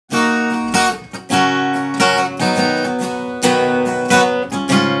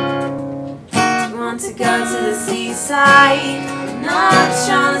seaside. I'm not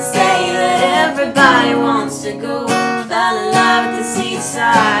trying to say that everybody wants to go. Fell in love at the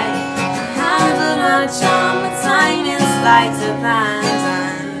seaside. I handled my charm with time and sleight of hand.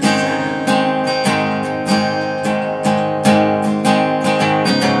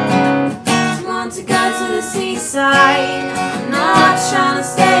 Seaside. I'm not trying to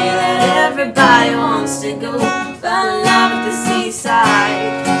say that everybody wants to go. Fell in love at the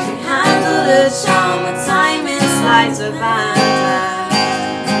seaside. She handled her charm with time and sleight of hand.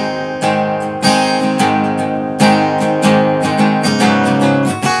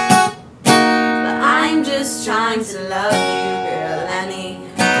 But I'm just trying to love you, girl, any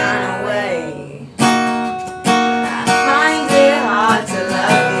kind of way. I find it hard to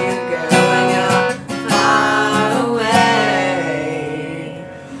love you, girl, when you're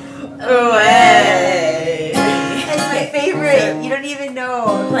away. It's my favorite. You don't even know.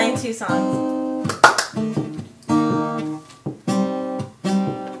 We're playing 2 songs.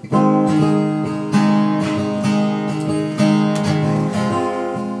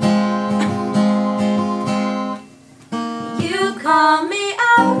 You called me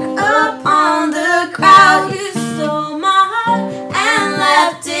out up on the crowd. You stole my heart and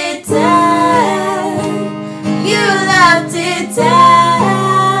left it dead. You left it dead.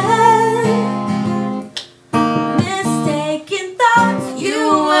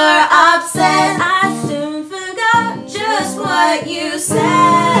 Upset, I soon forgot just what you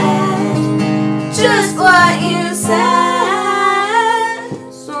said, just what you said.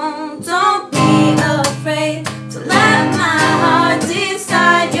 So don't be afraid to let my heart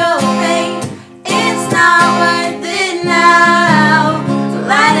decide your fate. It's not worth it now to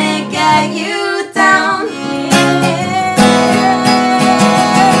let it get you down.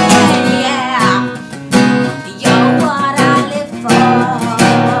 Yeah, you're what I live for.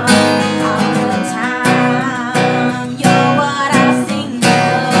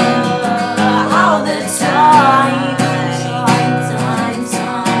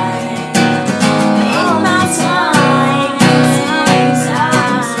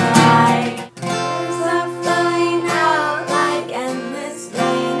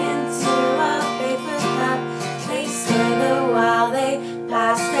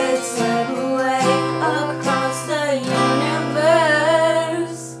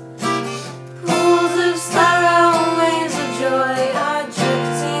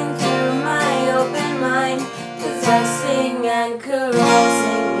 And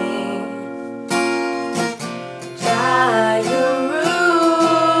caressing me, dry your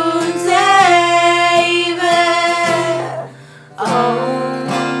room, David. Oh,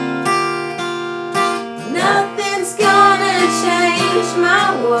 nothing's gonna change my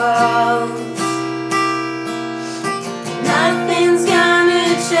world. Nothing's gonna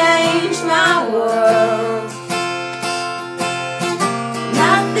change my world.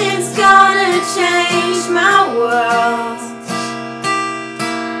 Nothing's gonna change my world.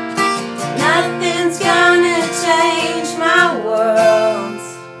 Nothing's gonna change my world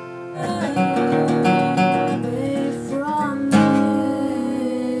away from you.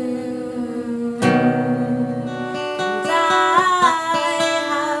 And I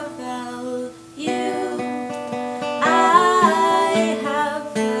have felt you. I have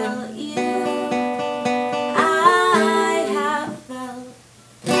felt you. I have felt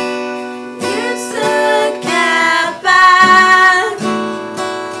you took it back.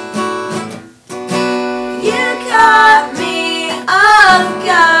 You caught me off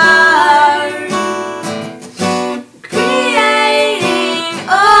guard, creating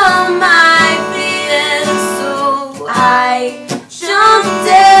all my fears. So I jumped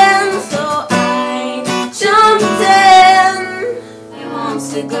in. He wants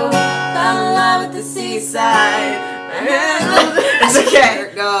to go, fell in love at the seaside. It's okay. Here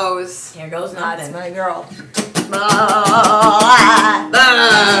it goes. Here goes nothing. That's my girl.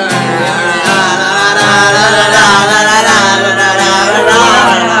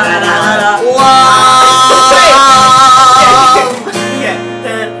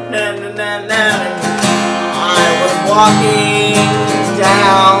 Walking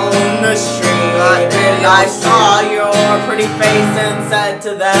down the street, I saw your pretty face and said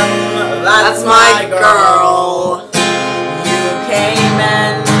to them, "That's my girl." You came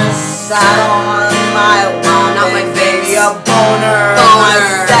and sat on my lap, not my baby, face. a boner. I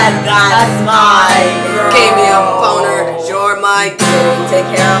said, "That's my girl." Gave me a boner 'cause you're my girl. Take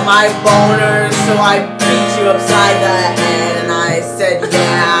care of my boners, so I beat you upside the head, and I said,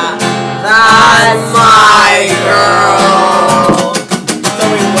 "Yeah, that's my girl." So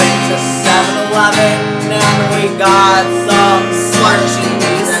we went to 7-Eleven and we got some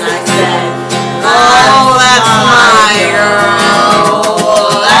slushies, and I said, Oh, that's my girl.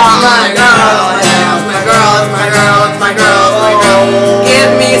 That's my girl. It's my girl. It's my girl. It's my girl. It's my girl.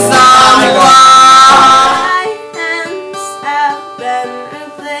 Give me some love. My hands have been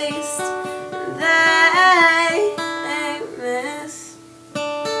replaced. They miss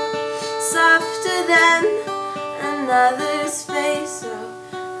softer than another's face. So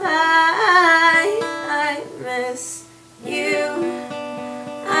I miss you.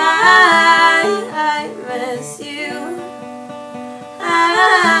 I miss you.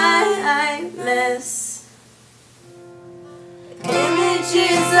 I miss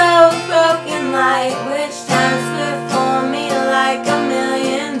images of broken light which dance before me like a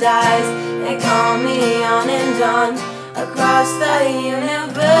million dyes. They call me on and on across the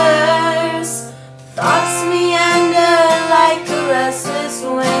universe.